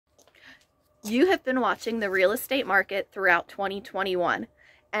You have been watching the real estate market throughout 2021,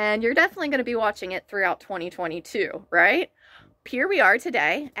 and you're definitely going to be watching it throughout 2022, right? Here we are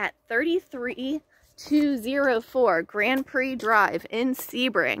today at 33204 Grand Prix Drive in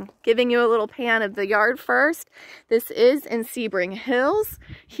Sebring. Giving you a little pan of the yard first. This is in Sebring Hills.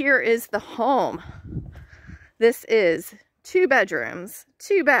 Here is the home. This is 2 bedrooms,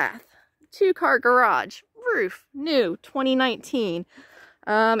 2 bath, 2-car garage, roof, new, 2019.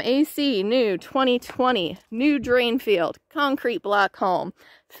 AC, new, 2020, new drain field, concrete block home,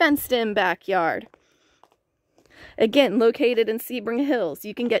 fenced in backyard. Again, located in Sebring Hills.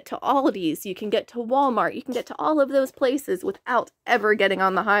 You can get to Aldi's, you can get to Walmart, you can get to all of those places without ever getting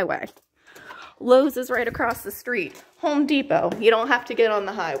on the highway. Lowe's is right across the street. Home Depot, you don't have to get on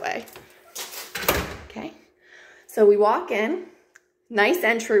the highway. Okay, so we walk in, nice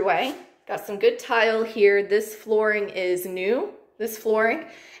entryway, got some good tile here. This flooring is new. This flooring,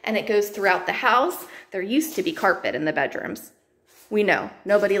 and it goes throughout the house. There used to be carpet in the bedrooms. We know,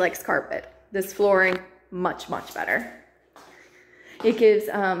 nobody likes carpet. This flooring, much, much better. It gives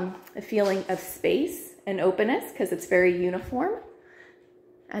a feeling of space and openness because it's very uniform.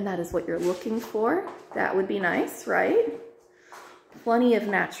 And that is what you're looking for. That would be nice, right? Plenty of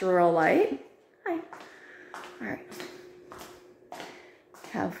natural light. Hi. All right.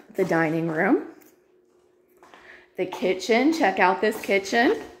 Have the dining room. The kitchen, check out this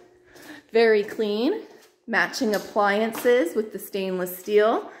kitchen. Very clean, matching appliances with the stainless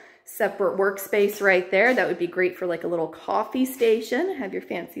steel. Separate workspace right there. That would be great for like a little coffee station. Have your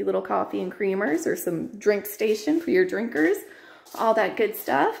fancy little coffee and creamers or some drink station for your drinkers. All that good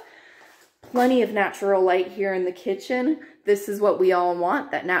stuff. Plenty of natural light here in the kitchen. This is what we all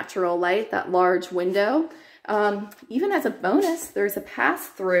want, that natural light, that large window. Even as a bonus, there's a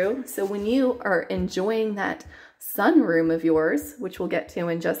pass-through. So when you are enjoying that sunroom of yours, which we'll get to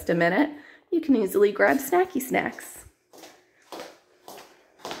in just a minute, you can easily grab snacky snacks.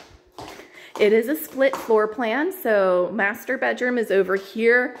 It is a split floor plan, so master bedroom is over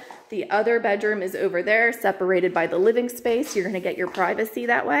here. The other bedroom is over there, separated by the living space. You're going to get your privacy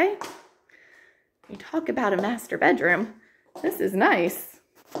that way. You talk about a master bedroom. This is nice.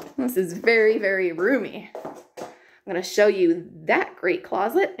 This is very, very roomy. I'm going to show you that great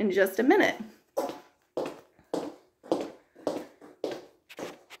closet in just a minute.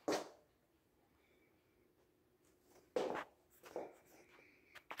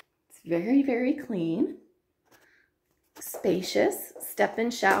 Very, very clean, spacious,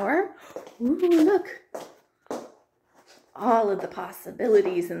 step-in shower. Ooh, look. All of the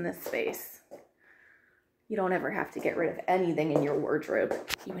possibilities in this space. You don't ever have to get rid of anything in your wardrobe.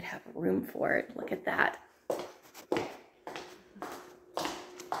 You would have room for it. Look at that.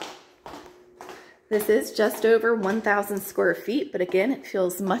 This is just over 1,000 square feet, but again, it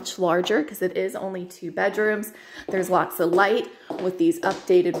feels much larger because it is only 2 bedrooms. There's lots of light with these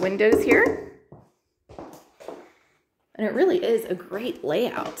updated windows here. And it really is a great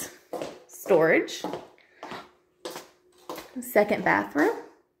layout. Storage. Second bathroom.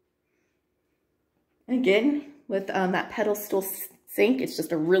 And again, with that pedestal sink, it's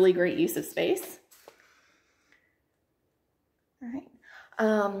just a really great use of space. All right.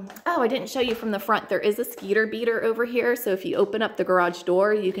 Oh, I didn't show you from the front. There is a skeeter beater over here. So if you open up the garage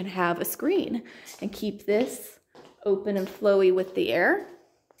door, you can have a screen and keep this open and flowy with the air.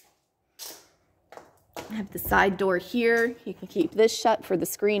 I have the side door here. You can keep this shut for the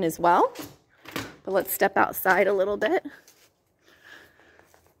screen as well. But let's step outside a little bit.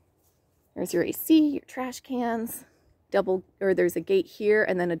 There's your AC, your trash cans, there's a gate here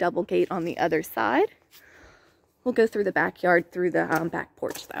and then a double gate on the other side. We'll go through the backyard, through the back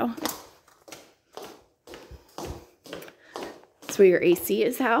porch though. That's where your AC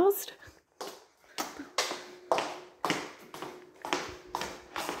is housed.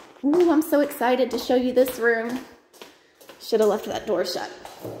 Ooh, I'm so excited to show you this room. Should have left that door shut.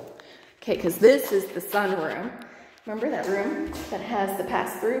 Okay, because this is the sunroom. Remember that room that has the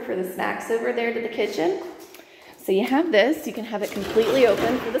pass-through for the snacks over there to the kitchen? So you have this, you can have it completely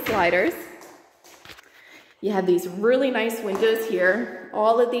open for the sliders. You have these really nice windows here.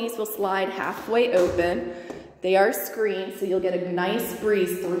 All of these will slide halfway open. They are screened, so you'll get a nice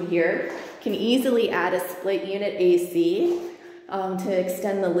breeze through here. You can easily add a split unit AC to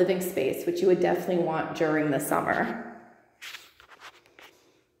extend the living space, which you would definitely want during the summer.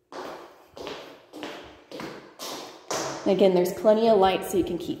 And again, there's plenty of light, so you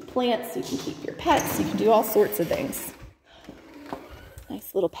can keep plants, you can keep your pets, you can do all sorts of things.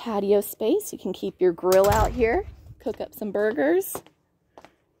 Nice little patio space. You can keep your grill out here, cook up some burgers.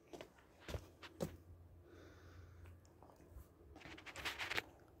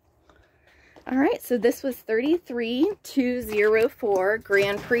 All right, so this was 33204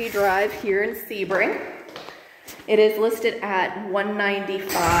 Grand Prix Drive here in Sebring. It is listed at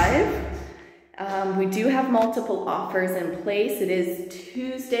 $195. We do have multiple offers in place. It is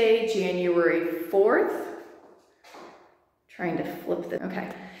Tuesday, January 4th. Trying to flip this. Okay.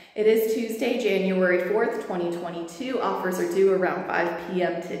 It is Tuesday, January 4th, 2022. Offers are due around 5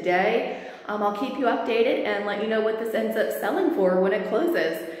 p.m. today. I'll keep you updated and let you know what this ends up selling for when it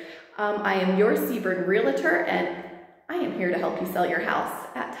closes. I am your Sebring Realtor, and I am here to help you sell your house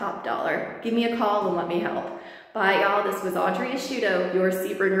at top dollar. Give me a call and let me help. Bye, y'all. This was Audrey Asciuto, your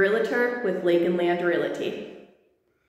Sebring Realtor with Lake and Land Realty.